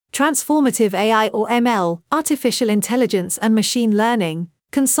transformative AI or ML, artificial intelligence and machine learning,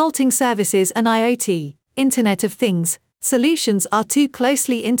 consulting services and IoT, Internet of Things, solutions are two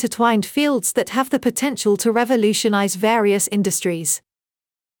closely intertwined fields that have the potential to revolutionize various industries.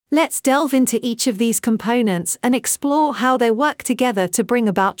 Let's delve into each of these components and explore how they work together to bring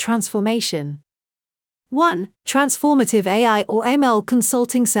about transformation. 1. Transformative AI or ML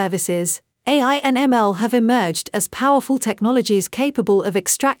consulting services. AI and ML have emerged as powerful technologies capable of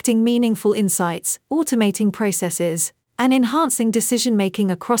extracting meaningful insights, automating processes, and enhancing decision-making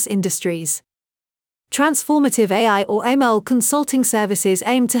across industries. Transformative AI or ML consulting services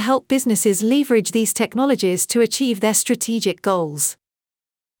aim to help businesses leverage these technologies to achieve their strategic goals.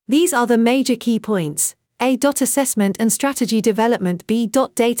 These are the major key points: A. Assessment and strategy development, B.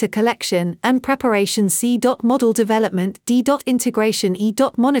 Data collection and preparation, C. Model development, D. Integration, E.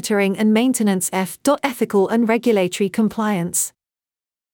 Monitoring and maintenance, F. Ethical and regulatory compliance.